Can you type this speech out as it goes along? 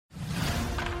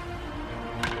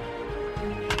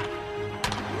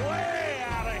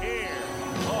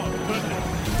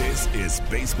This is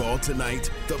Baseball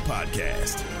Tonight, the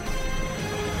podcast.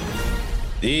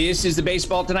 This is the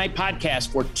Baseball Tonight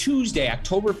podcast for Tuesday,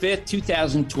 October 5th,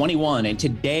 2021. And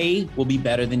today will be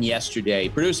better than yesterday.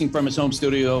 Producing from his home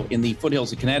studio in the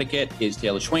foothills of Connecticut is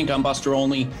Taylor Schwenk. I'm Buster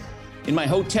Olney. In my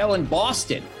hotel in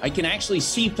Boston, I can actually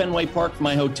see Fenway Park from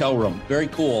my hotel room. Very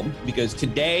cool, because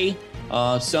today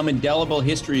some indelible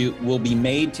history will be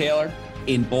made, Taylor,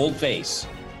 in boldface.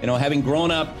 You know, having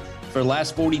grown up for the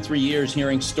last 43 years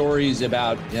hearing stories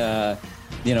about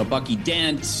Bucky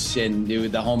Dent and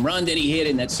the home run that he hit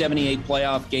in that 78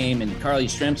 playoff game, and Carly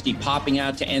Yastrzemski popping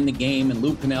out to end the game, and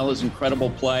Lou Piniella's incredible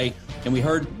play. And we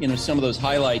heard, some of those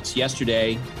highlights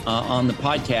yesterday on the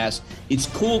podcast. It's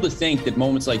cool to think that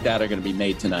moments like that are going to be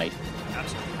made tonight.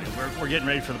 Absolutely. We're getting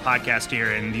ready for the podcast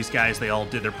here, and these guys, they all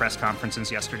did their press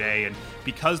conferences yesterday. And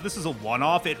because this is a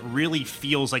one-off, it really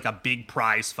feels like a big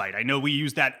prize fight. I know we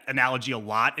use that analogy a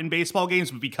lot in baseball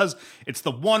games, but because it's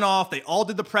the one-off, they all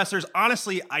did the pressers.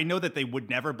 Honestly, I know that they would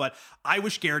never, but I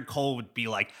wish Gerrit Cole would be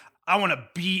like, I want to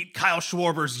beat Kyle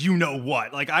Schwarber's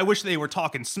you-know-what. Like, I wish they were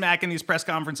talking smack in these press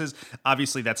conferences.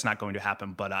 Obviously, that's not going to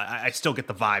happen, but I still get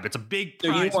the vibe. It's a big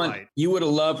prize fight. You would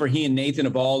have loved for he and Nathan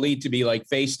Eovaldi to be like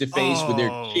face-to-face with their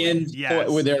chins,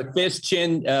 with their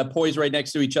chin poised right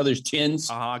next to each other's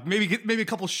chins. Maybe a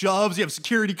couple shoves. You have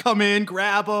security come in,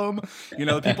 grab them.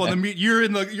 The people in the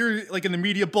you're like in the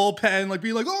media bullpen, like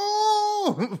be like, oh.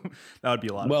 That would be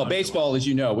a lot of fun. Well, baseball, as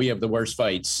you know, we have the worst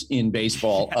fights in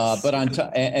baseball. Yes. But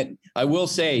and I will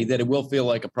say that it will feel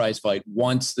like a prize fight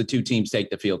once the two teams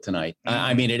take the field tonight. Mm-hmm.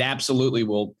 I mean, it absolutely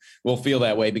will feel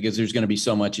that way because there's going to be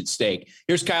so much at stake.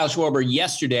 Here's Kyle Schwarber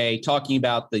yesterday talking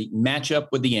about the matchup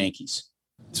with the Yankees.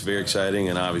 It's very exciting,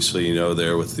 and obviously,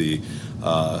 there with the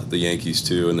Yankees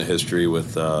too, and the history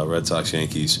with Red Sox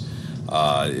Yankees.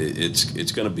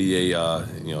 It's going to be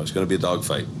it's going to be a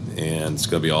dogfight, and it's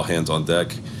going to be all hands on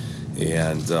deck,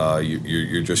 and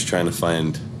you're just trying to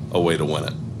find a way to win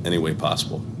it any way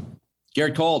possible.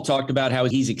 Gerrit Cole talked about how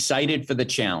he's excited for the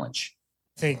challenge.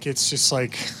 I think it's just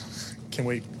like, can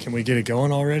we get it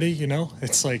going already?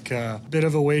 It's like a bit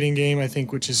of a waiting game, I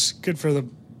think, which is good for the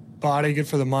body, good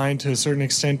for the mind to a certain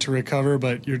extent to recover,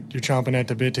 but you're chomping at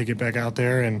the bit to get back out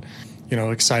there and,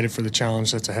 excited for the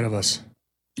challenge that's ahead of us.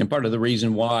 And part of the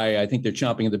reason why I think they're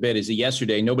chomping at the bit is that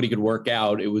yesterday nobody could work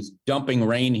out. It was dumping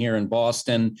rain here in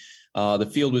Boston. The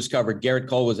field was covered. Gerrit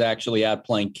Cole was actually out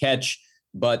playing catch,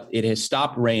 but it has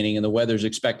stopped raining and the weather's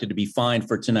expected to be fine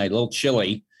for tonight. A little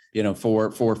chilly,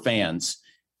 for fans.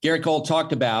 Gerrit Cole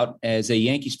talked about, as a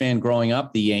Yankees fan growing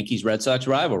up, the Yankees-Red Sox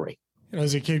rivalry.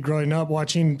 As a kid growing up,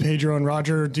 watching Pedro and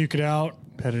Roger duke it out,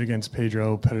 petted against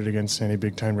Pedro, petted against any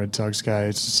big-time Red Sox guy.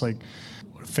 It's just like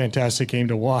what a fantastic game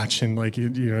to watch. And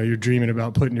you're dreaming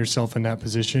about putting yourself in that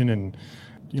position and,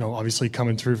 obviously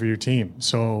coming through for your team.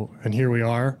 So, and here we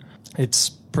are. It's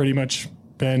pretty much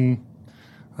been,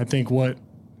 I think, what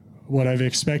I've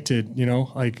expected.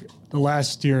 Like the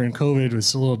last year in COVID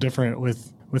was a little different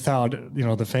without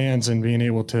the fans and being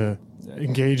able to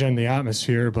engage in the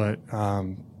atmosphere. But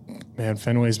man,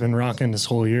 Fenway's been rocking this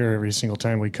whole year. Every single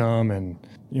time we come, and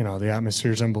the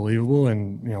atmosphere is unbelievable.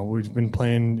 And we've been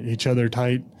playing each other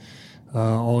tight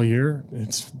all year.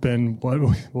 It's been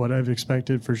what I've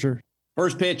expected for sure.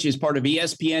 First Pitch is part of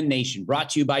ESPN Nation,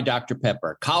 brought to you by Dr.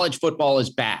 Pepper. College football is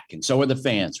back, and so are the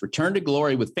fans. Return to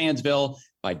glory with Fansville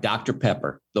by Dr.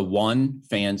 Pepper, the one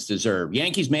fans deserve.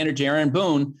 Yankees manager Aaron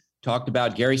Boone talked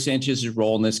about Gary Sanchez's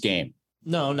role in this game.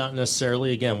 No, not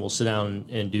necessarily. Again, we'll sit down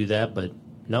and do that, but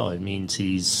no, it means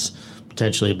he's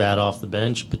potentially a bat off the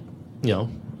bench, but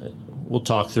we'll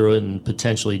talk through it and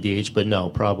potentially DH, but no,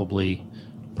 probably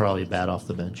a bat off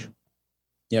the bench.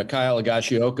 Yeah, Kyle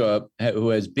Higashioka, who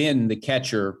has been the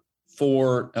catcher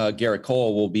for Gerrit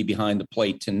Cole, will be behind the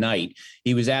plate tonight.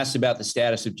 He was asked about the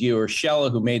status of Gio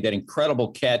Urshela, who made that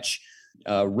incredible catch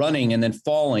running and then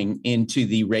falling into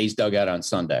the Rays dugout on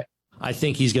Sunday. I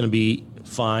think he's going to be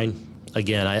fine.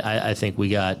 Again, I think we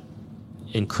got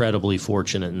incredibly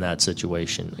fortunate in that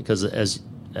situation because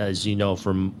as you know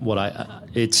from what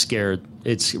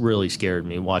it's really scared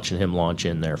me watching him launch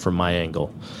in there from my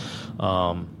angle.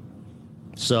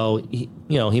 So he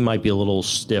might be a little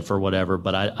stiff or whatever,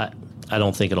 but I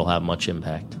don't think it'll have much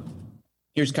impact.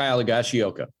 Here's Kyle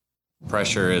Higashioka.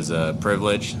 Pressure is a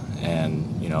privilege,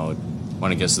 and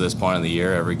when it gets to this point of the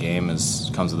year, every game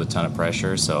comes with a ton of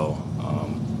pressure. So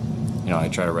I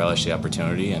try to relish the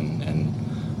opportunity and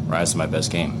rise to my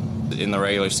best game. In the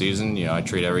regular season, I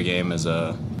treat every game as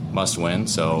a must-win.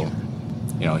 So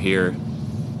here,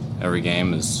 every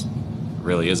game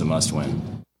really is a must-win.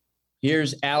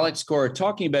 Here's Alex Cora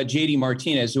talking about JD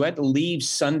Martinez, who had to leave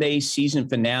Sunday's season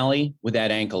finale with that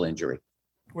ankle injury.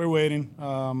 We're waiting.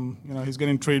 He's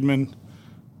getting treatment.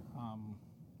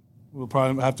 We'll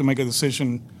probably have to make a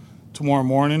decision tomorrow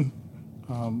morning,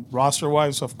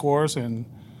 roster-wise, of course, and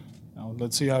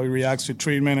let's see how he reacts to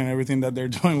treatment and everything that they're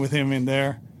doing with him in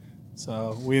there.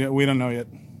 So we don't know yet.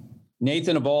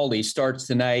 Nathan Eovaldi starts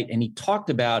tonight, and he talked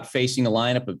about facing a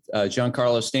lineup of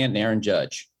Giancarlo Stanton and Aaron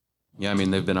Judge. Yeah, I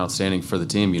mean, they've been outstanding for the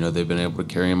team. They've been able to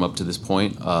carry him up to this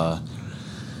point.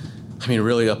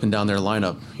 Really up and down their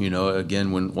lineup.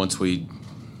 Again, once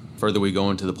further we go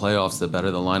into the playoffs, the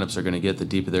better the lineups are going to get, the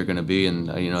deeper they're going to be. And,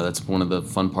 that's one of the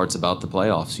fun parts about the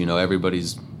playoffs.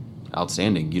 Everybody's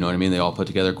outstanding. You know what I mean? They all put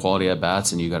together quality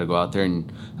at-bats, and you got to go out there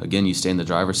and, again, you stay in the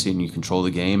driver's seat and you control the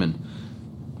game, and,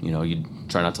 you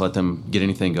try not to let them get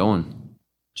anything going.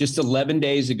 Just 11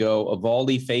 days ago,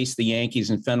 Eovaldi faced the Yankees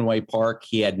in Fenway Park.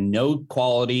 He had no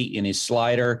quality in his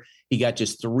slider. He got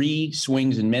just 3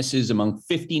 swings and misses among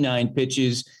 59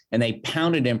 pitches, and they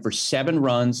pounded him for 7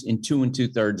 runs in 2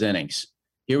 2/3 innings.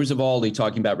 Here was Eovaldi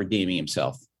talking about redeeming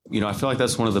himself. I feel like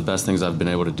that's one of the best things I've been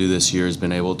able to do this year, has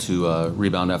been able to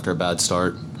rebound after a bad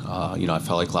start. I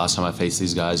felt like last time I faced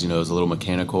these guys, it was a little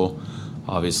mechanical.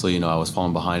 Obviously, I was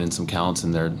falling behind in some counts,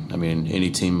 and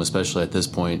any team, especially at this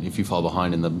point, if you fall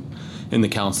behind in the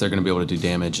counts, they're going to be able to do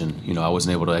damage. And I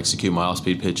wasn't able to execute my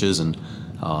off-speed pitches, and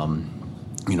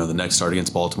the next start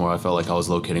against Baltimore, I felt like I was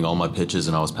locating all my pitches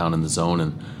and I was pounding the zone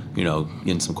and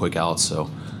getting some quick outs. So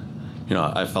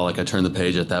I felt like I turned the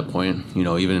page at that point.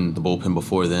 Even in the bullpen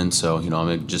before then. So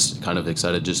I'm just kind of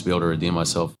excited just to be able to redeem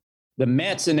myself. The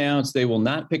Mets announced they will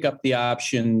not pick up the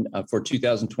option for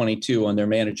 2022 on their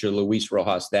manager, Luis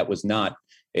Rojas. That was not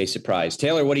a surprise.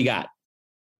 Taylor, what do you got?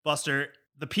 Buster,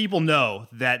 the people know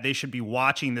that they should be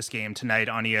watching this game tonight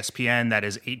on ESPN. That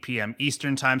is 8 p.m.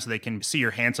 Eastern time, so they can see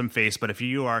your handsome face. But if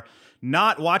you are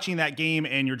not watching that game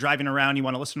and you're driving around, you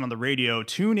want to listen on the radio,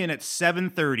 tune in at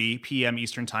 7:30 p.m.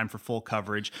 Eastern time for full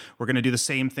coverage. We're going to do the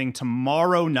same thing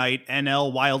tomorrow night,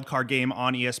 NL wildcard game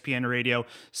on ESPN radio,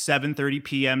 7:30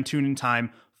 p.m. tune-in time.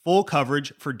 Full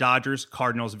coverage for Dodgers,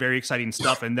 Cardinals, very exciting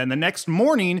stuff. And then the next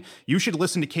morning, you should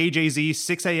listen to KJZ,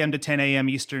 6 a.m. to 10 a.m.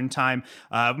 Eastern time,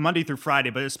 Monday through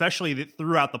Friday, but especially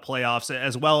throughout the playoffs,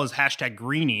 as well as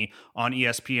 #Greeny on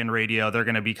ESPN radio. They're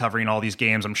going to be covering all these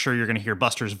games. I'm sure you're going to hear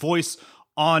Buster's voice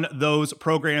on those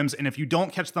programs. And if you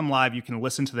don't catch them live, you can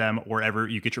listen to them wherever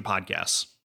you get your podcasts.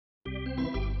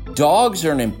 Dogs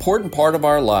are an important part of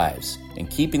our lives, and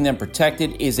keeping them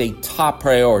protected is a top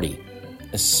priority,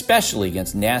 especially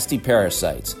against nasty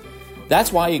parasites.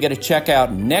 That's why you got to check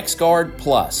out NexGard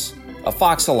Plus,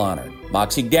 Afoxolaner,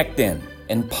 Moxidectin,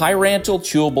 and Pyrantel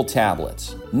chewable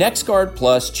tablets. NexGard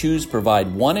Plus chews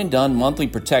provide one-and-done monthly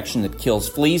protection that kills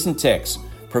fleas and ticks,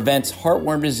 prevents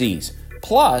heartworm disease,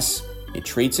 plus it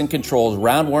treats and controls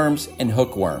roundworms and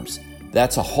hookworms.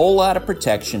 That's a whole lot of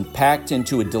protection packed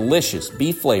into a delicious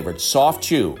beef-flavored soft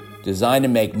chew designed to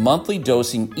make monthly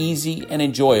dosing easy and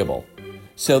enjoyable.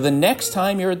 So the next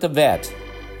time you're at the vet,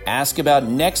 ask about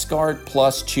NexGard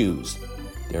Plus Chews.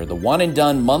 They're the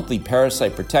one-and-done monthly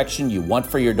parasite protection you want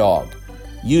for your dog.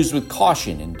 Used with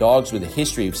caution in dogs with a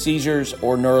history of seizures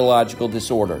or neurological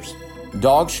disorders.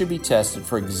 Dogs should be tested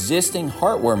for existing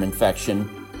heartworm infection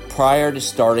prior to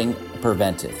starting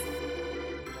preventive.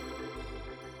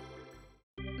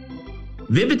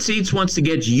 Vivid Seats wants to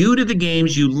get you to the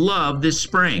games you love this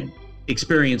spring.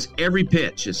 Experience every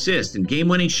pitch, assist, and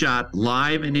game-winning shot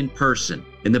live and in person.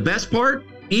 And the best part?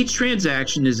 Each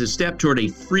transaction is a step toward a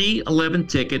free 11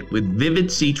 ticket with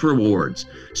Vivid Seats rewards.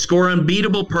 Score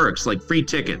unbeatable perks like free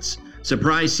tickets,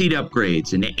 surprise seat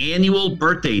upgrades, and annual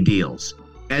birthday deals.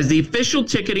 As the official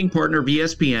ticketing partner of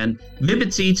ESPN,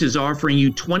 Vivid Seats is offering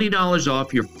you $20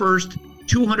 off your first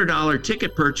 $200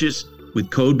 ticket purchase with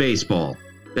code BASEBALL.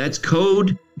 That's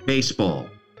code BASEBALL.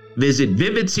 Visit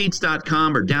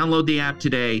vividseats.com or download the app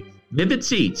today. Vivid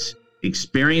Seats.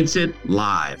 Experience it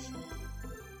live.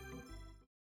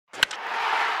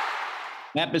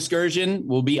 Matt Beskursion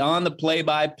will be on the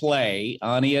play-by-play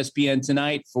on ESPN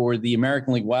tonight for the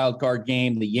American League wildcard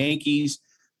game. The Yankees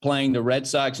playing the Red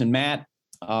Sox, and Matt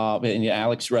and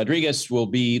Alex Rodriguez will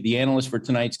be the analyst for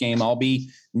tonight's game. I'll be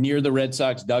near the Red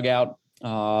Sox dugout,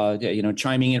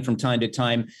 chiming in from time to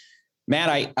time.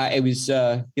 Matt, I was,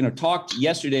 talked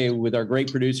yesterday with our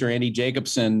great producer, Andy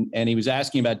Jacobson, and he was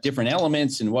asking about different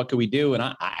elements and what could we do. And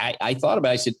I thought about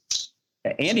it. I said,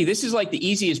 Andy, this is like the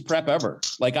easiest prep ever.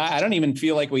 Like, I don't even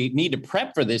feel like we need to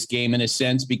prep for this game in a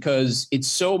sense because it's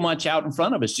so much out in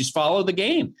front of us. Just follow the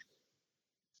game.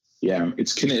 Yeah,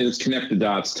 it's connect the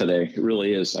dots today. It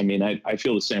really is. I mean, I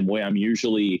feel the same way. I'm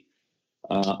usually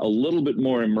a little bit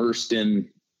more immersed in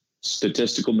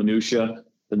statistical minutia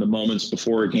than the moments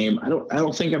before a game. I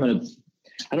don't think I'm going to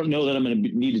I don't know that I'm going to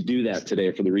need to do that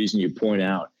today for the reason you point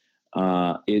out.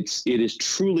 It is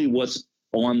truly what's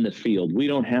on the field. We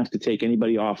don't have to take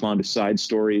anybody off onto side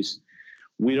stories.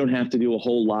 We don't have to do a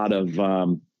whole lot of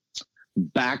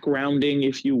backgrounding,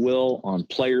 if you will, on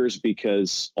players,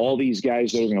 because all these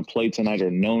guys that are going to play tonight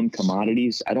are known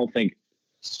commodities. I don't think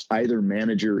either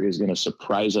manager is going to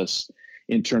surprise us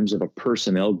in terms of a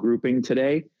personnel grouping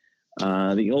today.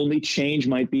 The only change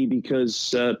might be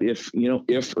because if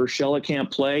Urshela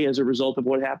can't play as a result of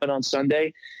what happened on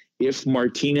Sunday, if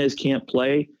Martinez can't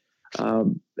play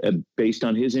based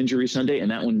on his injury Sunday, and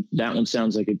that one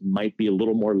sounds like it might be a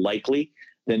little more likely,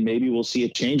 then maybe we'll see a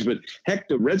change. But heck,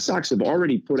 the Red Sox have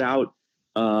already put out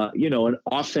an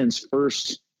offense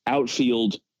first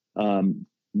outfield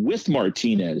with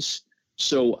Martinez.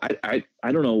 So I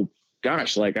don't know.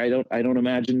 Gosh, like I don't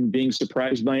imagine being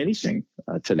surprised by anything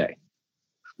today.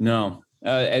 No.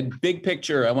 Big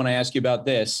picture, I want to ask you about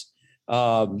this.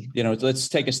 Let's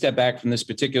take a step back from this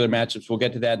particular matchup. We'll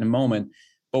get to that in a moment.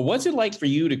 But what's it like for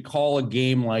you to call a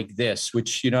game like this,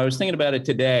 which, I was thinking about it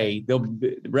today.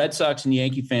 The Red Sox and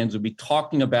Yankee fans will be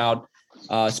talking about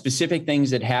specific things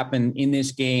that happen in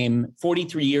this game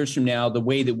 43 years from now, the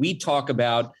way that we talk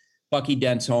about Bucky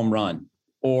Dent's home run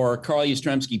or Carl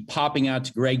Yastrzemski popping out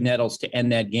to Greg Nettles to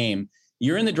end that game.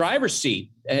 You're in the driver's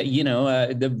seat.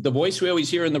 The voice we always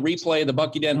hear in the replay of the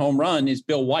Bucky Dent home run is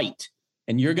Bill White,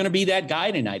 and you're going to be that guy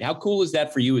tonight. How cool is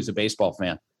that for you as a baseball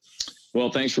fan? Well,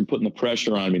 thanks for putting the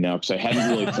pressure on me now, because I hadn't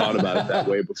really thought about it that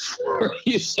way before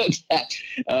you said that.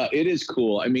 It is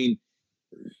cool. I mean,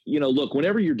 look,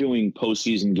 whenever you're doing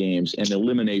postseason games and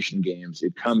elimination games,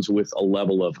 it comes with a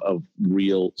level of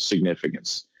real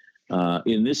significance.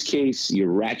 In this case, you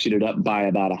ratchet it up by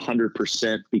about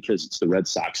 100% because it's the Red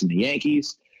Sox and the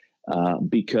Yankees,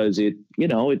 because it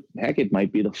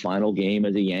might be the final game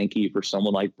as a Yankee for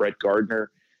someone like Brett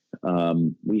Gardner. I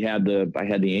had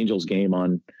the Angels game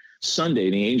on Sunday,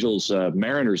 the Angels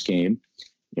Mariners game,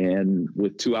 and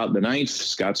with 2 out in the ninth,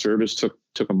 Scott Servais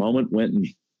took a moment, went and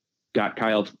got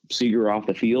Kyle Seager off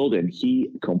the field, and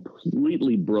he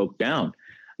completely broke down.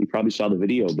 You probably saw the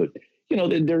video, but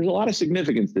there's a lot of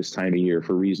significance this time of year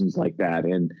for reasons like that,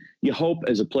 and you hope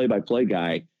as a play-by-play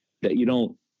guy that you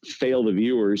don't fail the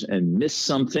viewers and miss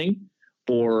something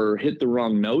or hit the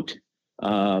wrong note.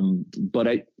 But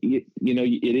it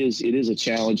is a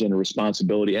challenge and a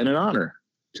responsibility and an honor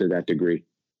to that degree.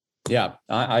 Yeah,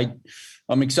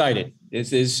 I'm excited.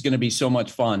 This is going to be so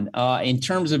much fun. In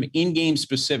terms of in-game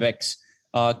specifics,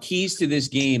 keys to this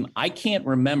game, I can't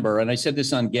remember, and I said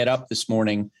this on Get Up this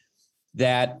morning,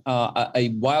 that a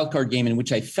wild card game in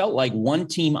which I felt like one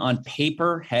team on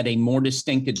paper had a more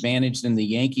distinct advantage than the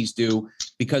Yankees do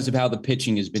because of how the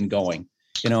pitching has been going.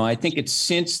 I think it's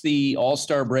since the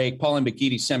All-Star break, Paul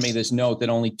Mbakiti sent me this note that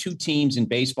only 2 teams in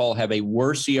baseball have a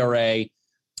worse ERA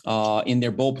in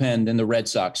their bullpen than the Red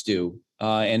Sox do.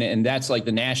 And that's like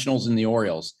the Nationals and the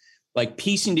Orioles. Like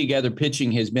piecing together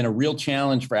pitching has been a real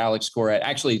challenge for Alex Cora.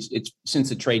 Actually, it's since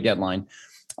the trade deadline.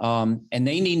 And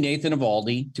they need Nathan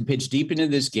Eovaldi to pitch deep into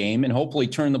this game and hopefully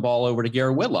turn the ball over to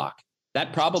Garrett Whitlock.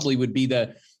 That probably would be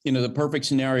the perfect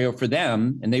scenario for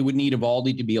them. And they would need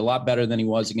Eovaldi to be a lot better than he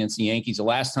was against the Yankees the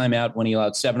last time out when he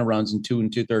allowed 7 runs in 2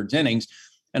 2/3 innings.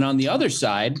 And on the other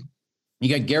side, you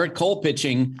got Garrett Cole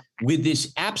pitching with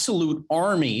this absolute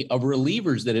army of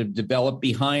relievers that have developed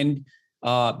behind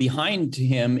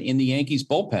him in the Yankees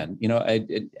bullpen.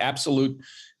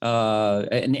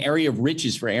 An area of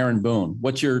riches for Aaron Boone.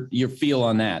 What's your feel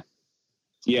on that?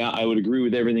 Yeah, I would agree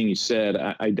with everything you said.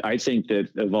 I think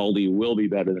that Eovaldi will be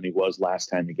better than he was last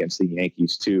time against the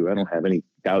Yankees too. I don't have any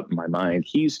doubt in my mind.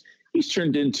 He's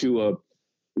turned into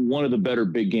one of the better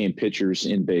big game pitchers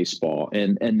in baseball.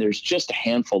 And there's just a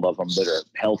handful of them that are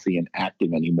healthy and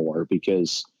active anymore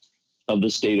because of the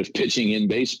state of pitching in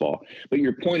baseball. But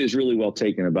your point is really well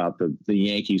taken about the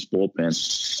Yankees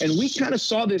bullpen. And we kind of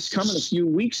saw this coming a few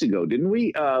weeks ago, didn't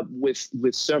we? With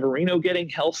Severino getting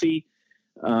healthy,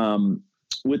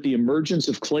 with the emergence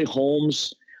of Clay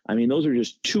Holmes. I mean, those are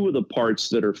just 2 of the parts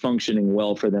that are functioning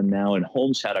well for them now. And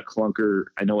Holmes had a clunker,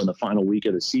 I know, in the final week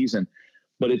of the season.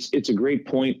 But it's a great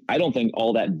point. I don't think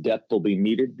all that depth will be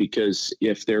needed because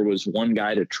if there was one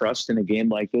guy to trust in a game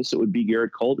like this, it would be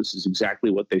Garrett Cole. This is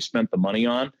exactly what they spent the money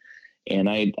on. And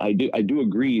I do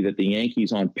agree that the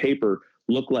Yankees on paper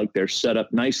look like they're set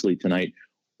up nicely tonight,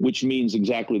 which means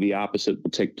exactly the opposite will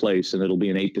take place, and it'll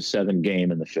be an 8-7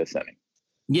 game in the 5th inning.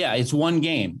 Yeah, it's one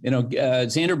game.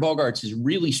 Xander Bogaerts has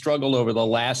really struggled over the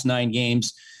last 9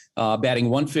 games, batting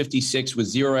 .156 with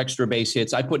 0 extra base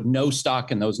hits. I put no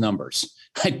stock in those numbers.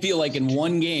 I feel like in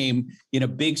one game, in a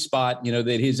big spot,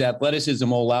 that his athleticism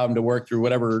will allow him to work through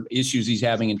whatever issues he's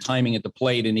having in timing at the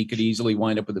plate, and he could easily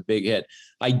wind up with a big hit.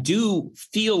 I do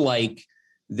feel like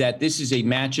that this is a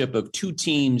matchup of two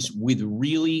teams with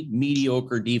really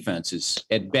mediocre defenses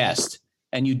at best.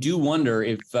 And you do wonder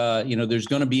if, there's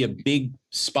going to be a big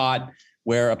spot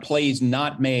where a play is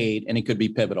not made and it could be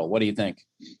pivotal. What do you think?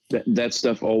 That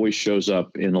stuff always shows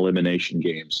up in elimination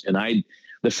games. And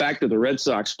the fact that the Red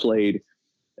Sox played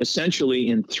essentially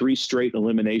in 3 straight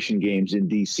elimination games in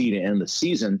DC to end the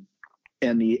season,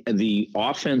 and the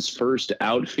offense first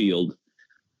outfield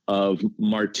of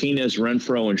Martinez,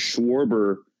 Renfroe, and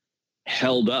Schwarber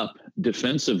held up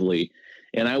defensively.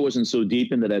 And I wasn't so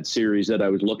deep into that series that I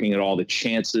was looking at all the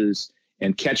chances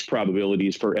and catch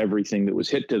probabilities for everything that was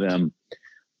hit to them.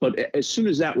 But as soon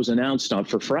as that was announced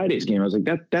for Friday's game, I was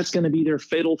like, that's going to be their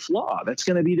fatal flaw. That's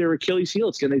going to be their Achilles heel.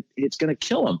 It's going to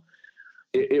kill them.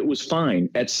 It was fine.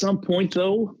 At some point,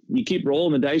 though, you keep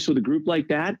rolling the dice with a group like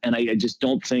that, and I just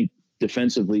don't think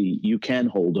defensively you can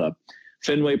hold up.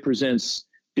 Fenway presents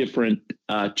different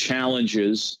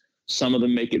challenges. Some of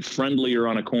them make it friendlier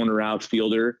on a corner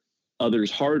outfielder,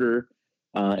 others harder.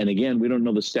 And again, we don't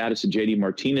know the status of JD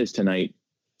Martinez tonight,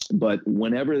 but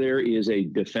whenever there is a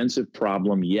defensive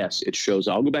problem, yes, it shows.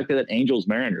 I'll go back to that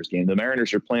Angels-Mariners game. The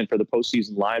Mariners are playing for the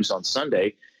postseason lives on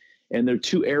Sunday, and there are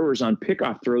 2 errors on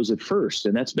pickoff throws at first,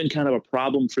 and that's been kind of a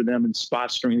problem for them in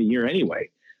spots during the year anyway.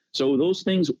 So those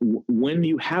things, when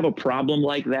you have a problem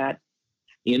like that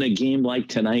in a game like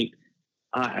tonight,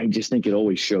 I just think it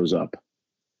always shows up.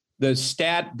 The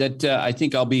stat that I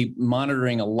think I'll be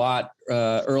monitoring a lot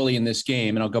early in this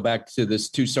game, and I'll go back to this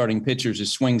 2 starting pitchers,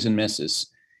 is swings and misses.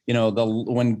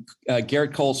 When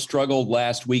Garrett Cole struggled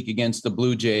last week against the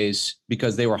Blue Jays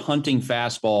because they were hunting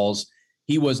fastballs,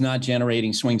 he was not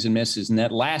generating swings and misses. And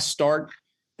that last start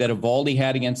that Eovaldi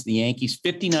had against the Yankees,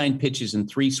 59 pitches and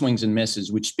 3 swings and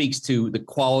misses, which speaks to the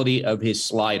quality of his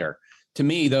slider. To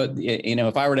me, though,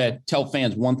 if I were to tell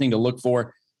fans one thing to look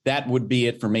for, that would be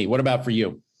it for me. What about for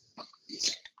you?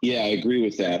 Yeah, I agree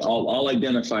with that. I'll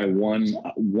identify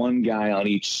one guy on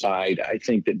each side. I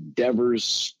think that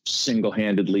Devers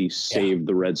single-handedly saved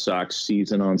the Red Sox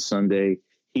season on Sunday.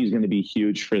 He's going to be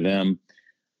huge for them.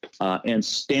 And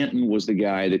Stanton was the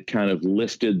guy that kind of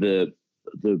lifted the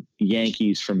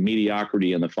Yankees from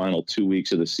mediocrity in the final 2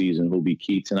 weeks of the season. Who'll be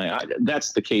key tonight.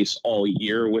 That's the case all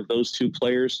year with those 2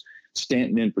 players.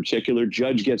 Stanton in particular.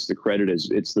 Judge gets the credit as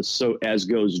it's as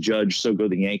goes Judge, so go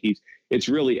the Yankees. It's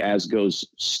really as goes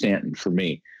Stanton for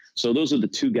me. So those are the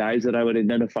 2 guys that I would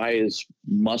identify as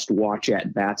must watch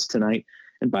at bats tonight.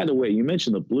 And by the way, you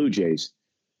mentioned the Blue Jays.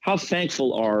 How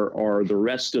thankful are the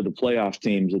rest of the playoff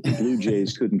teams that the Blue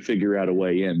Jays couldn't figure out a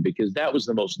way in, because that was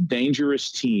the most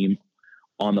dangerous team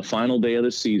on the final day of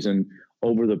the season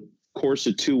over the course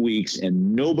of 2 weeks,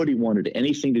 and nobody wanted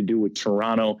anything to do with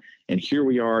Toronto. And here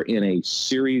we are in a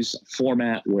series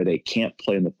format where they can't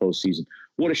play in the postseason.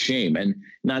 What a shame. And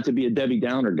not to be a Debbie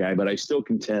Downer guy, but I still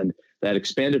contend that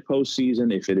expanded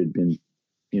postseason, if it had been,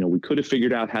 we could have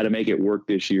figured out how to make it work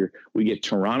this year. We get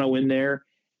Toronto in there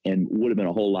and would have been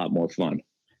a whole lot more fun.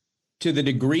 To the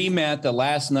degree, Matt, that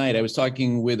last night I was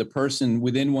talking with a person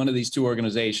within one of these 2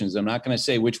 organizations. I'm not going to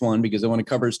say which one because I want to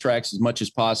cover his tracks as much as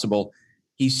possible.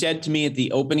 He said to me at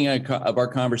the opening of our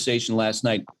conversation last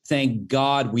night, thank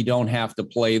God we don't have to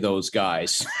play those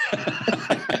guys.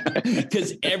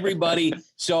 Because everybody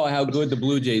saw how good the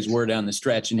Blue Jays were down the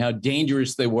stretch and how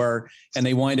dangerous they were, and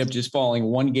they wind up just falling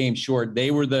 1 game short. They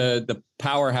were the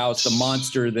powerhouse, the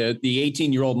monster, the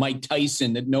 18-year-old Mike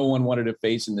Tyson that no one wanted to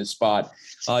face in this spot.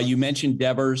 You mentioned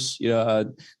Devers.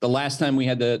 The last time we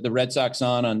had the Red Sox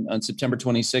on September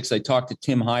 26th, I talked to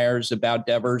Tim Hires about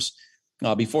Devers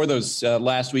before those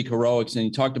last week heroics, and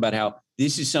he talked about how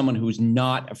this is someone who's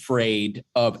not afraid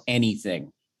of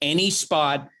anything, any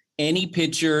spot, any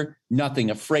pitcher,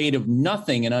 nothing, afraid of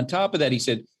nothing. And on top of that, he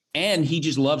said, and he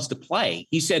just loves to play.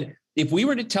 He said, if we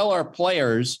were to tell our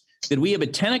players that we have a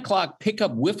 10 o'clock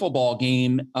pickup wiffle ball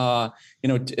game,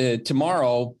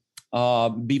 tomorrow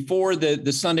before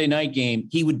the Sunday night game,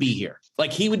 he would be here.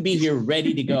 Like he would be here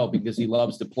ready to go because he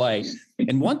loves to play.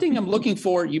 And one thing I'm looking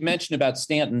for, you mentioned about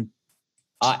Stanton,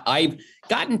 I've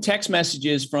gotten text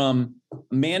messages from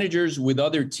managers with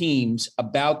other teams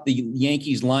about the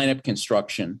Yankees lineup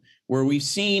construction, where we've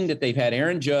seen that they've had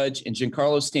Aaron Judge and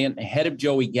Giancarlo Stanton ahead of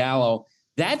Joey Gallo.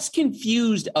 That's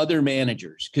confused other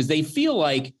managers because they feel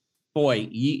like, boy,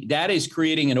 that is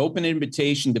creating an open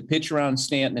invitation to pitch around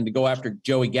Stanton and to go after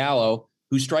Joey Gallo,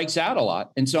 who strikes out a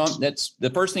lot. And so that's the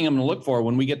first thing I'm going to look for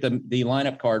when we get the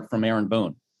lineup card from Aaron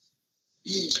Boone.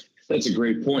 That's a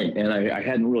great point, and I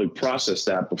hadn't really processed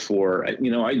that before.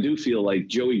 I do feel like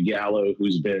Joey Gallo,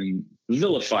 who's been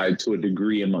vilified to a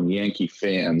degree among Yankee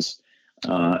fans,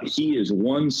 he is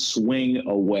one swing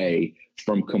away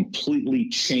from completely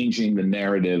changing the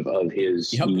narrative of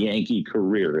his Yankee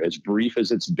career, as brief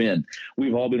as it's been.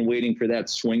 We've all been waiting for that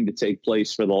swing to take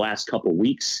place for the last couple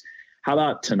weeks. How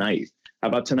about tonight? How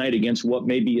about tonight against what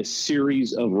may be a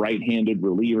series of right-handed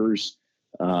relievers?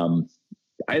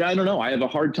 I don't know. I have a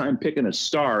hard time picking a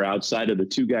star outside of the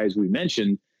two guys we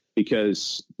mentioned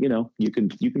because, you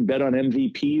can bet on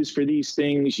MVPs for these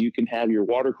things. You can have your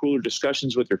water cooler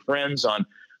discussions with your friends on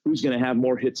who's going to have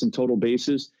more hits and total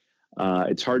bases.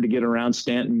 It's hard to get around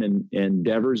Stanton and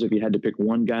Devers if you had to pick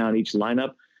one guy on each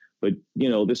lineup. But,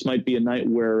 this might be a night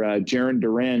where Jarren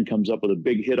Duran comes up with a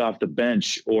big hit off the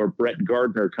bench, or Brett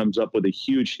Gardner comes up with a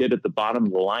huge hit at the bottom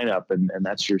of the lineup, and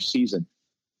that's your season.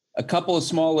 A couple of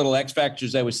small little X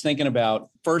factors I was thinking about.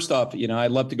 First off,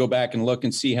 I'd love to go back and look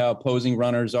and see how opposing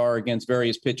runners are against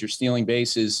various pitchers stealing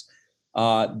bases.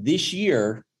 This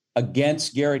year,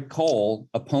 against Garrett Cole,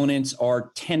 opponents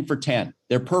are 10 for 10.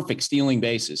 They're perfect stealing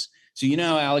bases. So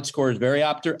Alex Cora is very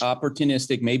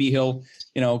opportunistic. Maybe he'll,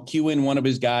 cue in one of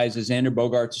his guys, as Xander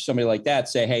Bogaerts or somebody like that,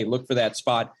 say, hey, look for that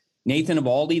spot. Nathan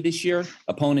Eovaldi this year,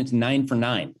 opponents 9 for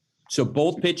 9. So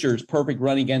both pitchers, perfect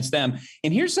run against them.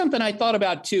 And here's something I thought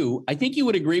about too. I think you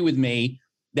would agree with me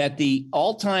that the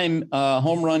all-time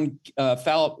home run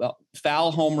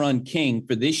foul home run king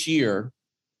for this year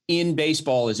in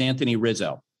baseball is Anthony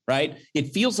Rizzo, right?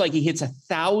 It feels like he hits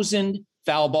 1,000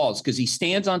 foul balls because he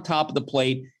stands on top of the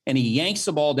plate and he yanks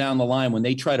the ball down the line when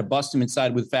they try to bust him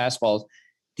inside with fastballs.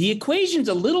 The equation's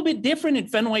a little bit different in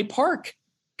Fenway Park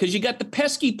because you got the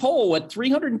pesky pole at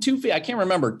 302 feet. I can't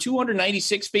remember,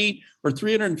 296 feet or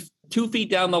 302 feet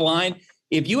down the line.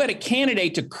 If you had a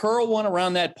candidate to curl one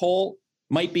around that pole,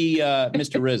 might be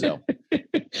Mr. Rizzo.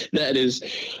 That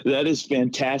is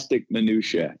fantastic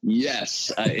minutia.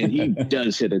 Yes, and he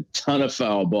does hit a ton of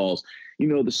foul balls.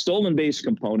 The stolen base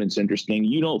component's interesting.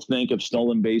 You don't think of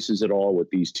stolen bases at all with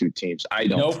these two teams. I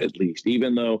don't, nope. At least,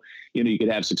 even though, you could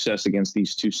have success against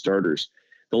these two starters.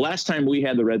 The last time we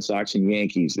had the Red Sox and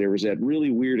Yankees, there was that really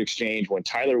weird exchange when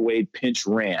Tyler Wade pinch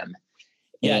ran.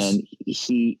 Yes. And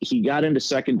he got into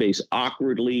second base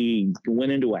awkwardly,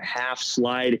 went into a half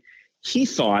slide. He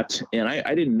thought, and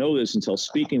I didn't know this until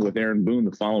speaking with Aaron Boone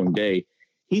the following day,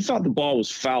 he thought the ball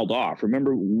was fouled off.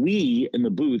 Remember, we in the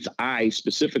booth, I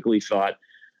specifically thought,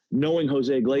 knowing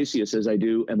Jose Iglesias as I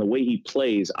do and the way he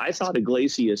plays, I thought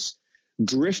Iglesias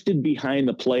drifted behind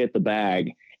the play at the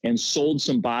bag and sold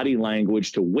some body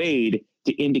language to Wade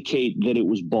to indicate that it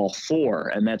was ball 4,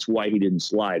 and that's why he didn't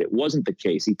slide. It wasn't the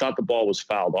case. He thought the ball was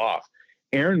fouled off.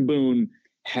 Aaron Boone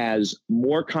has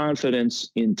more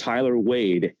confidence in Tyler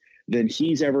Wade than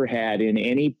he's ever had in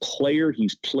any player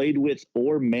he's played with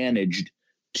or managed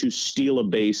to steal a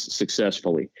base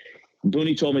successfully.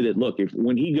 Booney told me that, look,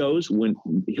 when he goes,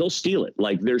 he'll steal it.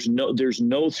 Like there's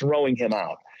no throwing him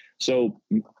out. So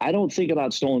I don't think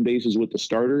about stolen bases with the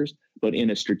starters, but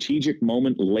in a strategic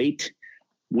moment late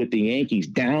with the Yankees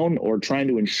down or trying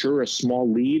to ensure a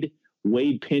small lead,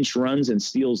 Wade pinch runs and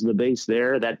steals the base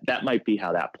there. That might be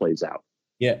how that plays out.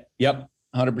 Yeah. Yep.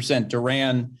 100%.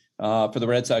 Duran for the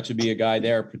Red Sox would be a guy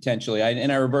there potentially.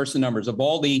 I reverse the numbers.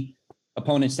 Eovaldi,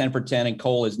 opponents 10 for 10, and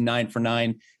Cole is 9 for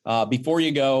 9. Before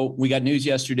you go, we got news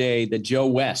yesterday that Joe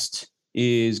West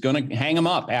is going to hang him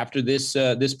up after this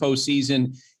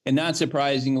postseason. And not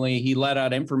surprisingly, he let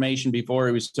out information before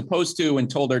he was supposed to and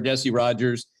told our Jesse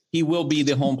Rogers he will be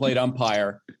the home plate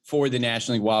umpire for the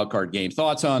National League wildcard game.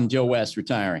 Thoughts on Joe West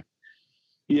retiring?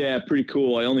 Yeah, pretty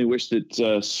cool. I only wish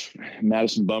that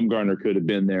Madison Bumgarner could have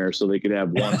been there so they could have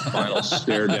one final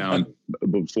stare down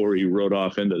before he rode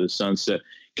off into the sunset.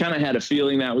 Kind of had a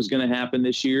feeling that was going to happen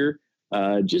this year,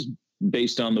 just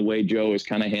based on the way Joe has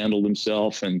kind of handled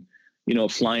himself and,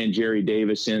 flying Jerry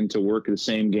Davis in to work the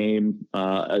same game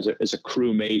as a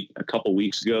crewmate a couple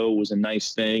weeks ago was a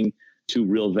nice thing. Two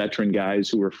real veteran guys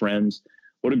who were friends.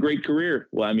 What a great career.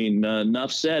 Well, I mean,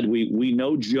 enough said. We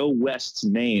know Joe West's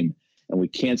name, and we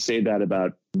can't say that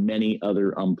about many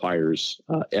other umpires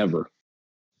ever.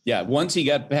 Yeah, once he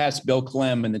got past Bill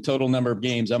Clem and the total number of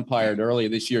games umpired earlier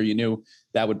this year, you knew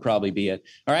that would probably be it.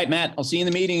 All right, Matt, I'll see you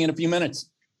in the meeting in a few minutes.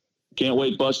 Can't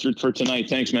wait, Buster, for tonight.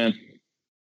 Thanks, man.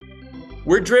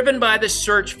 We're driven by the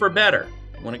search for better.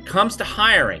 When it comes to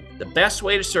hiring, the best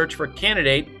way to search for a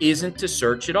candidate isn't to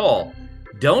search at all.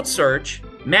 Don't search,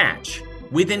 match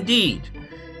with Indeed.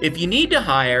 If you need to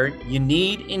hire, you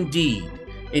need Indeed.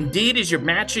 Indeed is your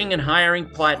matching and hiring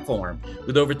platform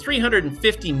with over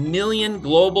 350 million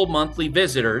global monthly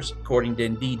visitors, according to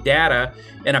Indeed data,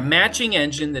 and a matching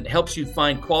engine that helps you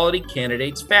find quality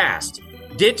candidates fast.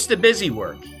 Ditch the busy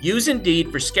work. Use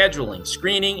Indeed for scheduling,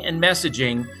 screening, and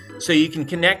messaging so you can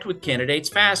connect with candidates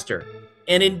faster.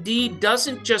 And Indeed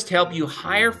doesn't just help you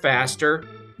hire faster.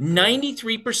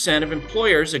 93% of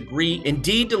employers agree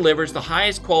Indeed delivers the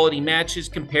highest quality matches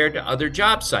compared to other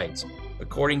job sites,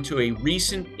 according to a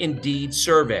recent Indeed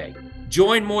survey.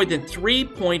 Join more than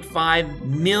 3.5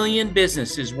 million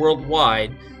businesses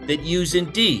worldwide that use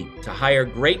Indeed to hire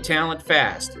great talent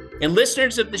fast. And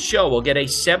listeners of the show will get a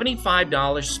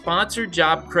 $75 sponsored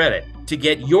job credit to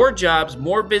get your jobs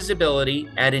more visibility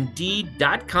at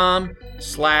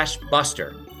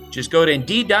Indeed.com/Buster. Just go to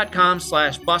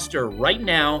Indeed.com/Buster right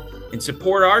now and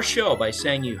support our show by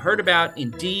saying you heard about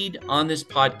Indeed on this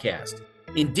podcast.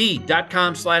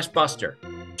 Indeed.com/Buster.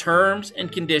 Terms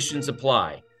and conditions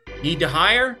apply. Need to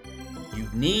hire? You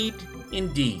need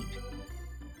Indeed.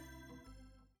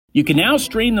 You can now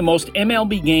stream the most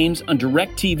MLB games on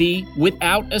DirecTV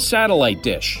without a satellite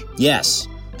dish. Yes,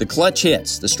 the clutch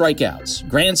hits, the strikeouts,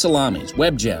 grand salamis,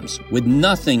 web gems, with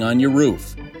nothing on your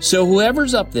roof. So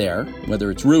whoever's up there, whether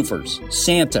it's roofers,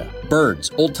 Santa, birds,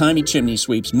 old-timey chimney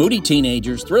sweeps, moody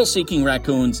teenagers, thrill-seeking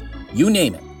raccoons, you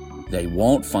name it, they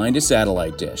won't find a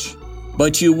satellite dish.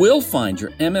 But you will find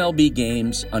your MLB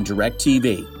games on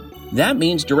DirecTV. That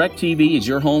means DirecTV is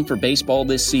your home for baseball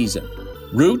this season.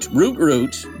 Root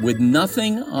with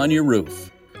nothing on your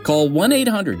roof. Call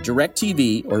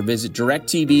 1-800-DIRECTV or visit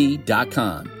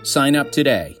directtv.com. Sign up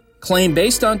today. Claim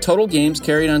based on total games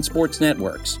carried on sports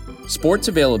networks. Sports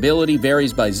availability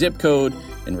varies by zip code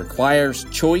and requires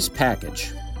choice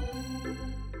package.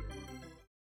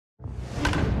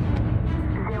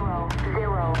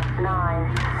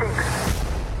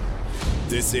 0096.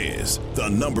 This is The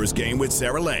Numbers Game with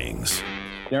Sarah Langs.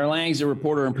 Sarah Langs, a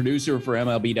reporter and producer for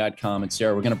MLB.com. And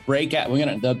Sarah, we're going to break out.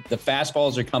 The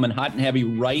fastballs are coming hot and heavy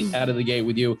right out of the gate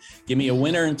with you. Give me a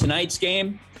winner in tonight's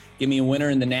game. Give me a winner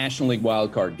in the National League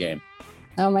wildcard game.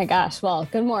 Oh my gosh. Well,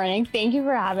 good morning. Thank you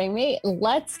for having me.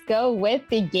 Let's go with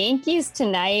the Yankees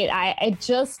tonight. It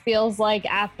just feels like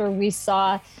after we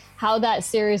saw how that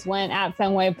series went at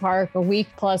Fenway Park a week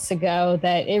plus ago,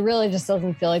 that it really just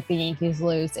doesn't feel like the Yankees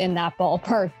lose in that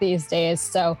ballpark these days.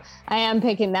 So I am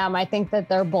picking them. I think that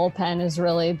their bullpen is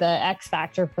really the X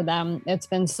factor for them. It's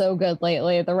been so good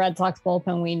lately. The Red Sox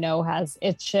bullpen we know has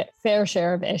its fair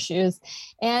share of issues.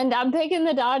 And I'm picking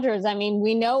the Dodgers. I mean,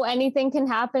 we know anything can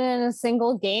happen in a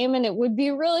single game, and it would be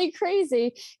really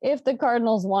crazy if the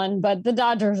Cardinals won, but the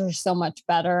Dodgers are so much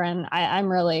better. And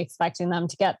I'm really expecting them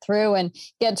to get through and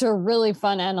get to a really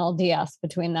fun NLDS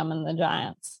between them and the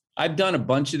Giants. I've done a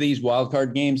bunch of these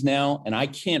wildcard games now, and I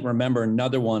can't remember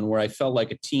another one where I felt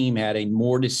like a team had a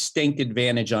more distinct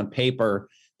advantage on paper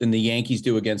than the Yankees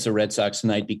do against the Red Sox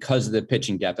tonight because of the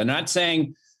pitching depth. I'm not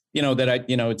saying,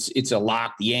 it's a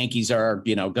lock. The Yankees are,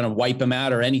 going to wipe them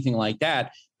out or anything like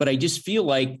that. But I just feel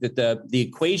like that the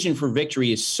equation for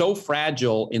victory is so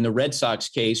fragile in the Red Sox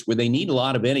case, where they need a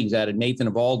lot of innings out of Nathan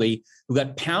Eovaldi, who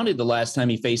got pounded the last time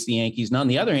he faced the Yankees. And on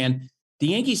the other hand, the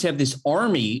Yankees have this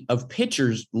army of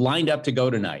pitchers lined up to go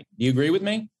tonight. Do you agree with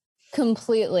me?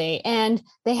 Completely. And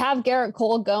they have Garrett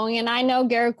Cole going. And I know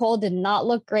Garrett Cole did not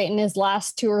look great in his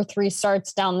last 2 or 3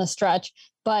 starts down the stretch,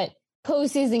 but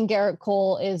postseason Garrett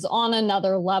Cole is on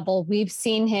another level. We've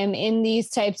seen him in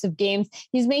these types of games.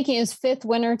 He's making his 5th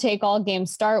winner-take-all game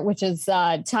start, which is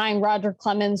tying Roger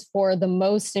Clemens for the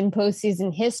most in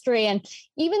postseason history. And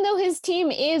even though his team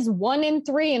is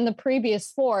 1-3 in the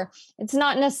previous 4, it's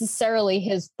not necessarily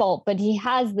his fault, but he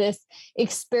has this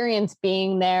experience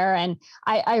being there. And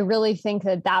I really think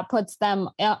that puts them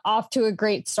off to a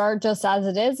great start, just as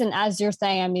it is. And as you're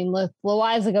saying, I mean, with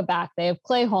Loaizaga back, they have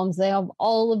Clay Holmes, they have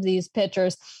all of these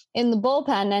pitchers in the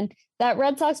bullpen, and that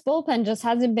Red Sox bullpen just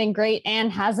hasn't been great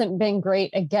and hasn't been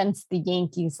great against the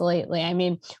Yankees lately. I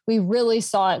mean, we really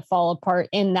saw it fall apart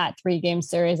in that 3-game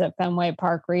series at Fenway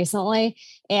Park recently.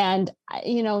 And,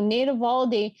 Nate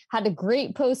Eovaldi had a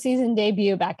great postseason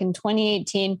debut back in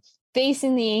 2018,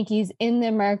 facing the Yankees in the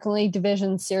American League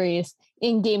Division Series.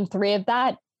 In Game 3 of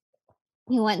that,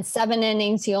 he went 7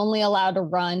 innings. He only allowed a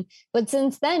run. But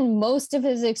since then, most of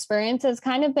his experience has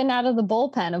kind of been out of the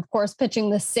bullpen, of course,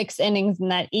 pitching the 6 innings in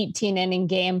that 18-inning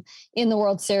game in the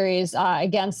World Series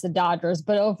against the Dodgers.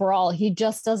 But overall, he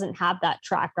just doesn't have that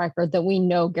track record that we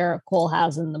know Garrett Cole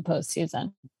has in the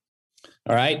postseason.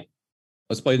 All right,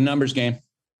 let's play the numbers game.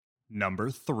 Number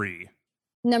 3.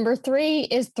 Number 3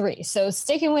 is 3. So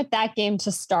sticking with that game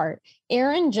to start,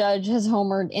 Aaron Judge has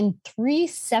homered in 3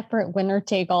 separate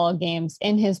winner-take-all games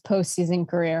in his postseason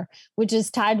career, which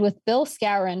is tied with Bill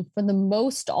Skowron for the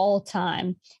most all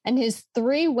time. And his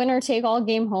 3 winner-take-all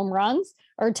game home runs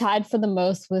are tied for the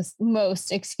most with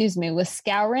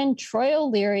Skowron, Troy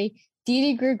O'Leary,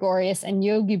 Didi Gregorius, and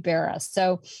Yogi Berra.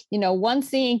 So, once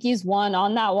the Yankees won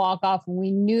on that walk-off, we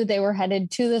knew they were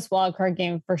headed to this wildcard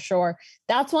game for sure.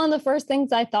 That's one of the first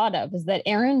things I thought of, is that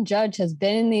Aaron Judge has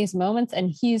been in these moments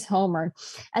and he's homered.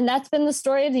 And that's been the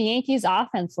story of the Yankees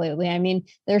offense lately. I mean,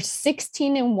 they're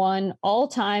 16-1 all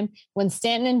time when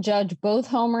Stanton and Judge both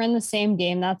homer in the same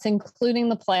game. That's including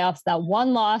the playoffs. That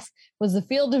one loss was the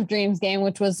Field of Dreams game,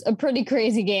 which was a pretty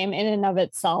crazy game in and of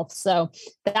itself. So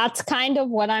that's kind of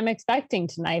what I'm expecting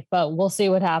tonight, but we'll see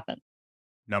what happens.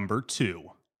 Number 2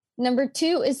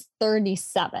 is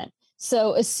 37.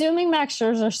 So assuming Max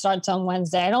Scherzer starts on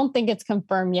Wednesday, I don't think it's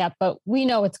confirmed yet, but we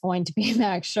know it's going to be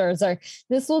Max Scherzer.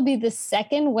 This will be the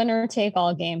second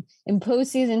winner-take-all game in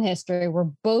postseason history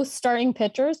where both starting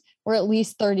pitchers were at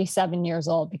least 37 years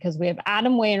old, because we have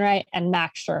Adam Wainwright and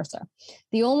Max Scherzer.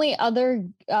 The only other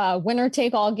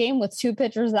winner-take-all game with 2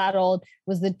 pitchers that old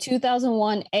was the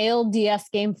 2001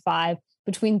 ALDS Game 5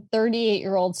 between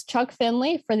 38-year-olds Chuck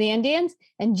Finley for the Indians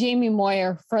and Jamie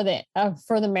Moyer for the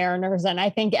Mariners. And I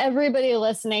think everybody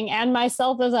listening, and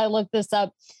myself as I looked this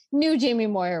up, knew Jamie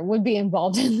Moyer would be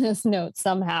involved in this note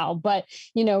somehow. But,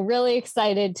 really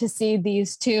excited to see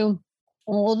these 2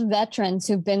 old veterans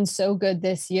who've been so good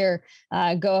this year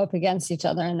go up against each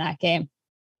other in that game.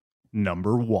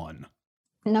 Number 1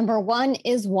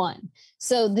 is 1.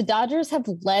 So the Dodgers have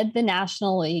led the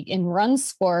National League in runs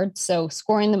scored, so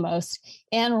scoring the most,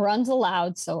 and runs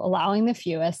allowed, so allowing the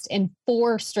fewest, in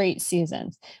 4 straight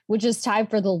seasons, which is tied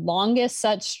for the longest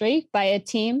such streak by a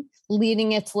team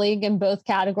leading its league in both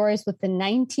categories with the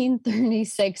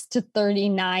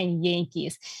 1936-39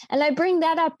 Yankees. And I bring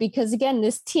that up because, again,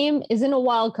 this team is in a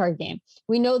wild card game.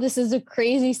 We know this is a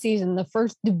crazy season, the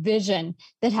first division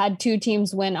that had 2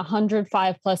 teams win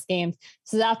 105+ games.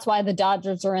 So that's why the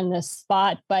Dodgers are in this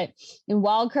spot. But in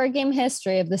wild card game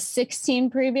history, of the 16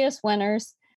 previous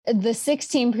winners, have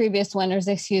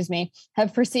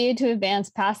proceeded to advance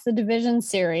past the division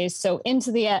series, so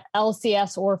into the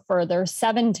LCS or further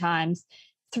 7 times.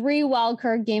 3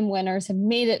 wildcard game winners have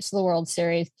made it to the World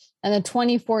Series, and the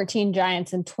 2014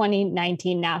 Giants and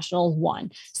 2019 Nationals won.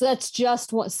 So that's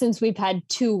just since we've had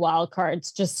 2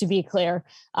 wildcards, just to be clear,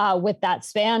 with that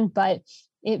span. But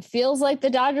it feels like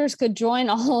the Dodgers could join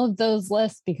all of those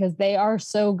lists because they are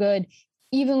so good,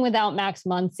 even without Max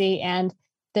Muncy, and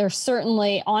they're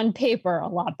certainly on paper a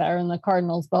lot better than the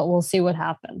Cardinals, but we'll see what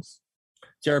happens.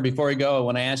 Sarah, before we go, I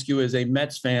want to ask you as a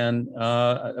Mets fan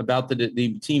about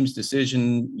the team's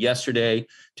decision yesterday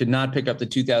to not pick up the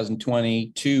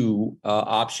 2022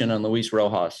 option on Luis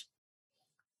Rojas.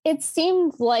 It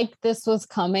seemed like this was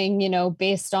coming,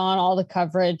 based on all the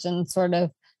coverage and sort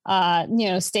of,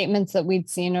 statements that we'd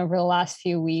seen over the last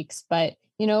few weeks. But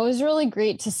it was really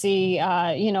great to see,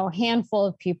 a handful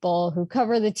of people who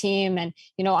cover the team. And,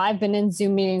 I've been in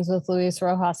Zoom meetings with Luis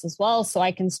Rojas as well, so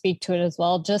I can speak to it as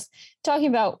well. Just talking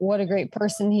about what a great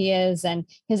person he is and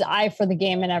his eye for the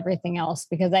game and everything else,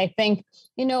 because I think,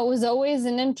 it was always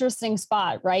an interesting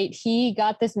spot, right? He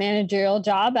got this managerial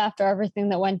job after everything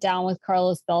that went down with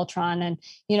Carlos Beltran. And,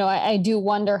 I do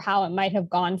wonder how it might have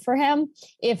gone for him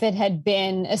if it had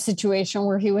been a situation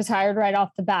where he was hired right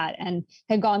off the bat and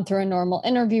had gone through a normal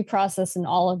interview process and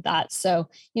all of that. So,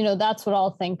 that's what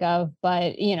I'll think of.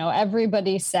 But,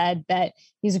 everybody said that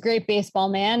he's a great baseball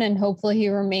man and hopefully he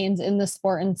remains in the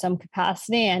sport in some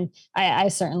capacity. And I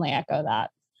certainly echo that.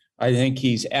 I think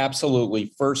he's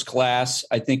absolutely first class.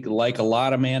 I think, like a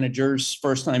lot of managers,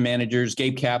 first-time managers,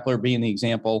 Gabe Kapler being the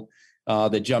example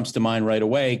that jumps to mind right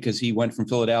away, because he went from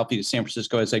Philadelphia to San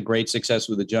Francisco, has had great success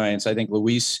with the Giants. I think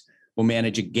Luis will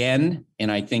manage again,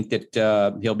 and I think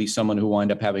that he'll be someone who will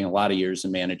wind up having a lot of years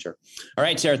as manager. All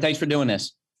right, Sarah, thanks for doing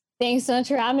this. Thanks so much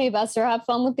for having me, Buster. Have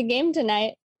fun with the game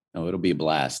tonight. Oh, it'll be a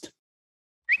blast.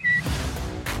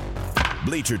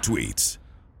 Bleacher Tweets.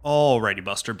 Alrighty,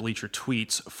 Buster. Bleacher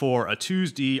Tweets for a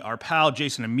Tuesday. Our pal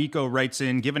Jason Amico writes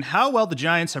in, given how well the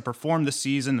Giants have performed this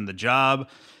season and the job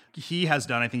he has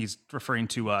done, I think he's referring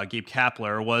to Gabe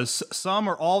Kapler, was some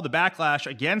or all the backlash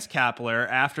against Kapler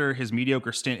after his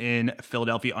mediocre stint in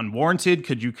Philadelphia unwarranted?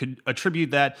 Could you attribute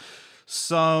that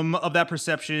some of that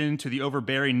perception to the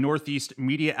overbearing Northeast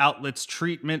media outlets'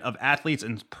 treatment of athletes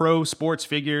and pro sports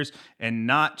figures, and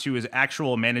not to his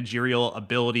actual managerial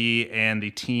ability and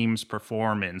the team's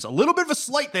performance. A little bit of a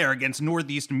slight there against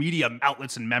Northeast media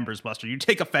outlets and members, Buster. You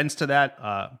take offense to that?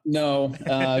 No,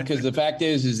 because the fact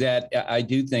is that I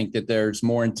do think that there's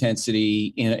more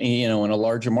intensity in a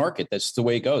larger market. That's the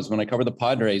way it goes. When I cover the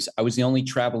Padres, I was the only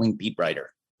traveling beat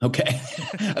writer. Okay.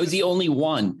 I was the only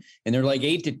one, and they're like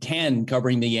 8 to 10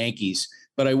 covering the Yankees.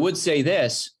 But I would say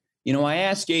this, I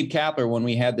asked Gabe Kapler when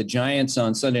we had the Giants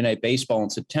on Sunday Night Baseball in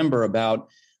September about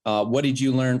what did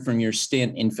you learn from your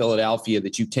stint in Philadelphia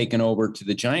that you've taken over to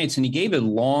the Giants? And he gave a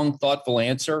long, thoughtful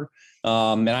answer.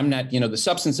 And I'm not, the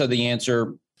substance of the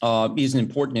answer isn't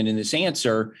important in this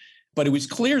answer, but it was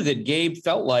clear that Gabe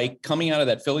felt like coming out of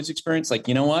that Phillies experience, like,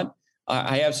 you know what?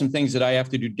 I have some things that I have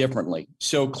to do differently.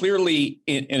 So clearly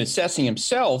in assessing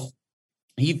himself,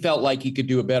 he felt like he could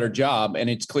do a better job, and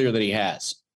it's clear that he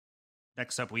has.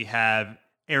 Next up, we have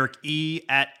Eric E.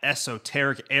 at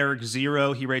Esoteric Eric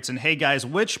 0. He writes in, hey guys,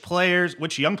 which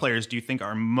young players do you think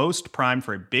are most primed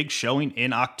for a big showing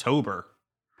in October?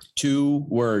 2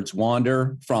 words,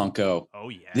 Wander Franco. Oh,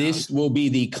 yeah. This will be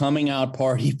the coming out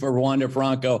party for Wander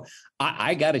Franco.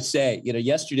 I got to say,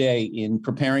 yesterday in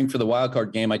preparing for the wild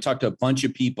card game, I talked to a bunch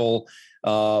of people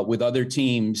with other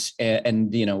teams,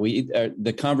 and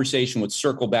the conversation would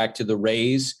circle back to the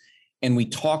Rays, and we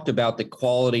talked about the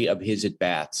quality of his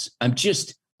at-bats. I'm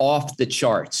just off the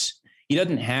charts. He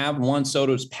doesn't have Juan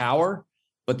Soto's power,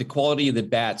 but the quality of the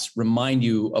bats remind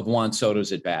you of Juan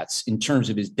Soto's at-bats in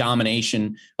terms of his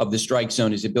domination of the strike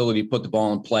zone, his ability to put the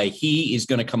ball in play. He is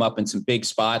going to come up in some big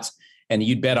spots, and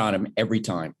you'd bet on him every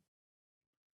time.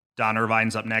 Don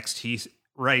Irvine's up next. He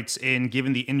writes in,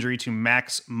 given the injury to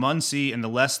Max Muncy and the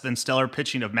less than stellar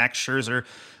pitching of Max Scherzer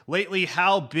lately,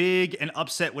 how big an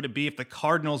upset would it be if the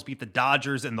Cardinals beat the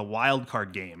Dodgers in the wild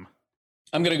card game?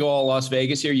 I'm going to go all Las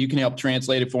Vegas here. You can help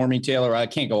translate it for me, Taylor. I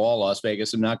can't go all Las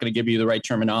Vegas. I'm not going to give you the right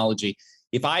terminology.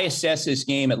 If I assess this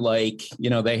game at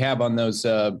they have on those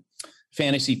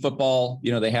fantasy football,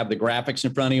 they have the graphics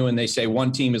in front of you and they say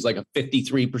one team is like a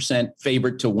 53%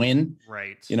 favorite to win.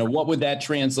 Right. What would that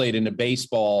translate into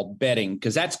baseball betting?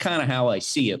 Because that's kind of how I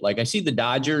see it. Like I see the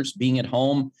Dodgers being at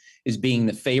home as being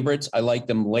the favorites. I like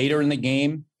them later in the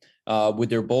game with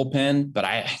their bullpen, but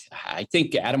I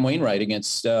think Adam Wainwright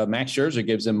against Max Scherzer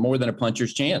gives them more than a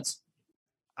puncher's chance.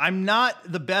 I'm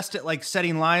not the best at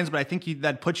setting lines, but I think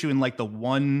that puts you in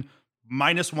the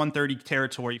minus 130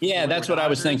 territory. Yeah, that's what I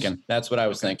was thinking.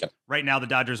 Thinking. Right now, the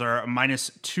Dodgers are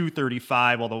minus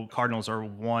 235, while the Cardinals are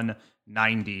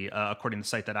 190, according to the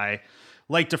site that I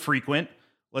like to frequent.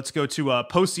 Let's go to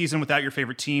postseason without your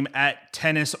favorite team at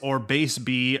Tennis or Base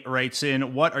B writes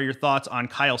in, what are your thoughts on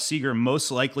Kyle Seager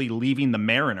most likely leaving the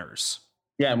Mariners?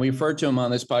 Yeah, and we referred to him on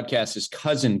this podcast as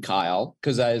Cousin Kyle,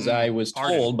 because as I was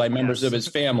told by members of his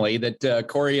family that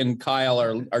Corey and Kyle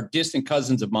are distant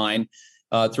cousins of mine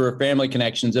through our family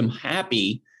connections. I'm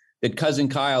happy that Cousin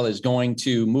Kyle is going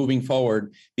to, moving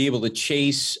forward, be able to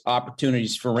chase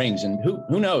opportunities for rings. And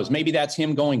who knows, maybe that's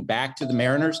him going back to the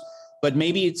Mariners. But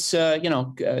maybe it's,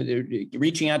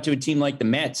 reaching out to a team like the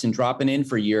Mets and dropping in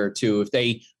for a year or two if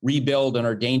they rebuild and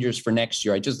are dangerous for next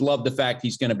year. I just love the fact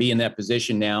he's going to be in that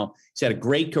position now. He's had a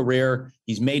great career.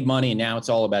 He's made money, and now it's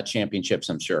all about championships,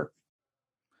 I'm sure.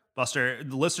 Buster,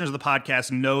 the listeners of the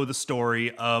podcast know the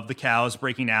story of the Cows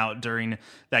breaking out during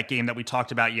that game that we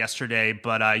talked about yesterday,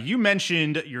 but you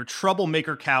mentioned your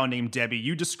troublemaker cow named Debbie.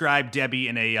 You described Debbie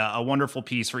in a wonderful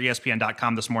piece for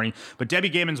ESPN.com this morning, but Debbie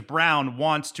Gammons-Brown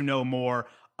wants to know more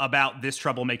about this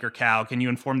troublemaker cow. Can you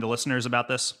inform the listeners about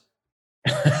this?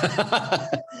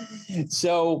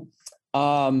 So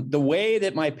the way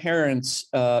that my parents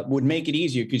would make it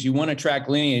easier, because you want to track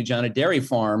lineage on a dairy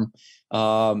farm,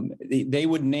 they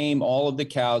would name all of the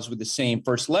cows with the same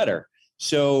first letter.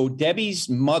 So Debbie's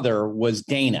mother was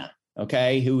Dana,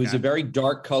 who was a very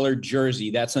dark colored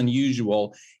Jersey. That's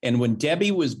unusual. And when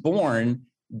Debbie was born,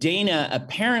 Dana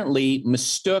apparently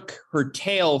mistook her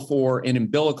tail for an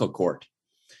umbilical cord.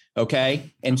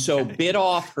 And so bit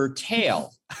off her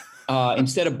tail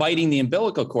instead of biting the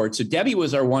umbilical cord. So Debbie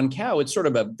was our one cow. It's sort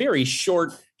of a very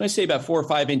short, let's say about 4 or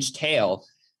 5 inch tail.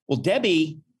 Well,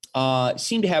 Debbie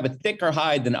seemed to have a thicker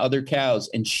hide than other cows,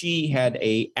 and she had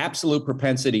a absolute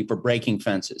propensity for breaking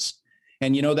fences.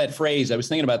 And that phrase, I was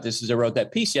thinking about this as I wrote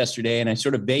that piece yesterday, and I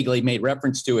sort of vaguely made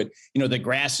reference to it. The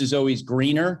grass is always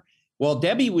greener. Well,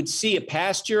 Debbie would see a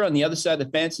pasture on the other side of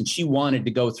the fence, and she wanted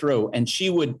to go through, and she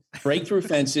would break through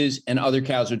fences, and other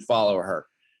cows would follow her.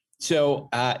 So,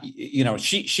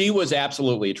 she was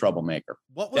absolutely a troublemaker.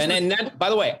 And that, by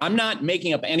the way, I'm not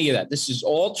making up any of that. This is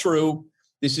all true.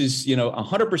 This is,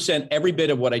 100% every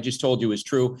bit of what I just told you is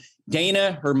true.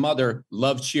 Dana, her mother,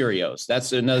 loved Cheerios.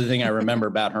 That's another thing I remember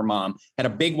about her mom. Had a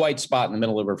big white spot in the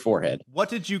middle of her forehead. What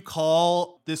did you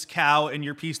call this cow in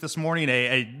your piece this morning?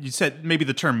 You said maybe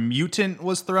the term mutant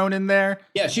was thrown in there?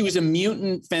 Yeah, she was a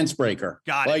mutant fence breaker.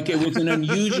 Got it. Like it was an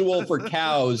unusual for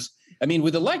cows. I mean,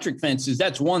 with electric fences,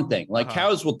 that's one thing. Like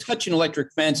cows will touch an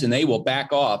electric fence and they will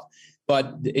back off.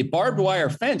 But a barbed wire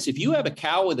fence, if you have a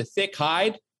cow with a thick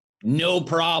hide, no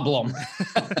problem.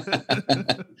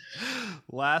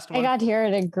 Last one. I got here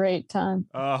at a great time.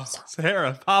 Oh,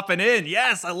 Sarah popping in.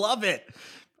 Yes, I love it.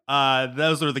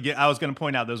 Those are I was going to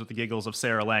point out those are the giggles of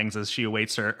Sarah Langs as she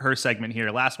awaits her segment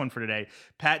here. Last one for today.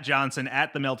 Pat Johnson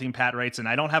at The Melting Pat writes, and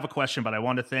I don't have a question, but I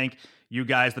want to thank you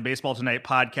guys, the Baseball Tonight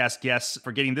podcast guests,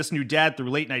 for getting this new dad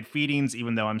through late night feedings,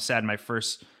 even though I'm sad my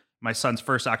son's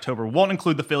first October won't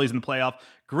include the Phillies in the playoff.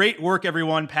 Great work,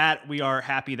 everyone. Pat, we are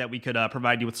happy that we could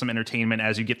provide you with some entertainment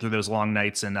as you get through those long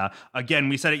nights. And again,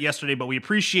 we said it yesterday, but we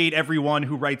appreciate everyone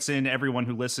who writes in, everyone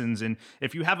who listens. And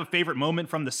if you have a favorite moment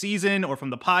from the season or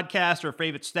from the podcast or a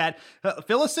favorite stat,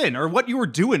 fill us in, or what you were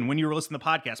doing when you were listening to the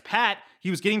podcast. Pat, he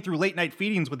was getting through late night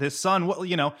feedings with his son. What,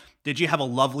 did you have a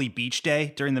lovely beach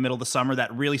day during the middle of the summer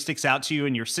that really sticks out to you,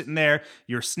 and you're sitting there,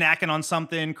 you're snacking on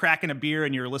something, cracking a beer,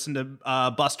 and you're listening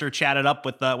to Buster chat it up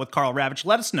with Carl Ravitch?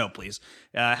 Let us know, please.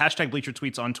 Hashtag Bleacher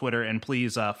Tweets on Twitter, and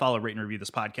please follow, rate, and review this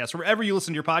podcast wherever you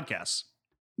listen to your podcasts.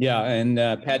 Yeah, and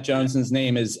Pat Johnson's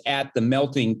name is at The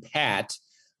Melting Pat.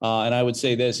 And I would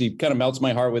say this, he kind of melts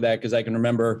my heart with that, because I can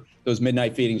remember those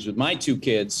midnight feedings with my two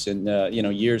kids and,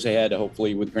 years ahead,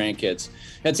 hopefully with grandkids.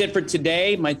 That's it for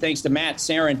today. My thanks to Matt,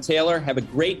 Sarah, and Taylor. Have a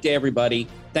great day, everybody.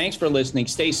 Thanks for listening.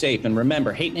 Stay safe. And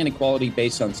remember, hate and inequality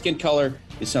based on skin color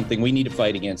is something we need to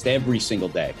fight against every single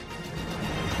day.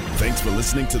 Thanks for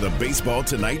listening to the Baseball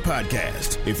Tonight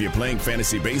podcast. If you're playing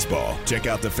fantasy baseball, check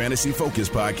out the Fantasy Focus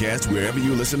podcast wherever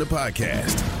you listen to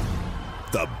podcasts.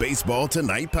 The Baseball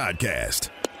Tonight podcast.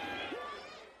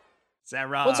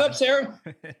 Sarah. What's up, Sarah?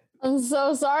 I'm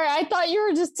so sorry. I thought you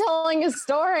were just telling a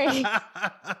story.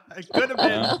 It could have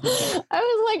been. I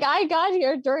was like, I got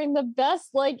here during the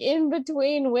best, in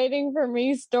between waiting for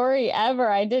me story ever.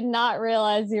 I did not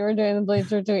realize you were doing the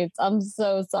Bleacher Tweets. I'm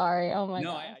so sorry. Oh my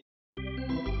God.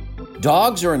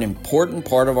 Dogs are an important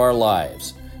part of our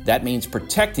lives. That means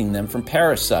protecting them from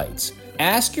parasites.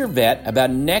 Ask your vet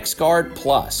about NexGard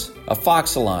Plus,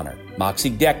 Afoxolaner,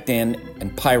 Moxidectin,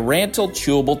 and Pyrantel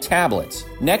chewable tablets.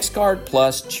 NexGard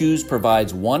Plus Chews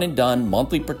provides one-and-done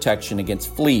monthly protection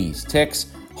against fleas, ticks,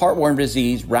 heartworm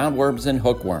disease, roundworms, and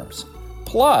hookworms.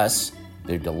 Plus,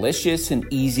 they're delicious and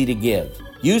easy to give.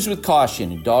 Use with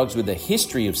caution in dogs with a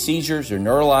history of seizures or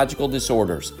neurological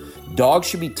disorders. Dogs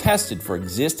should be tested for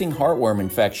existing heartworm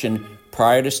infection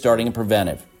prior to starting a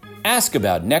preventive. Ask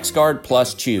about NexGard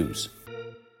Plus Chews.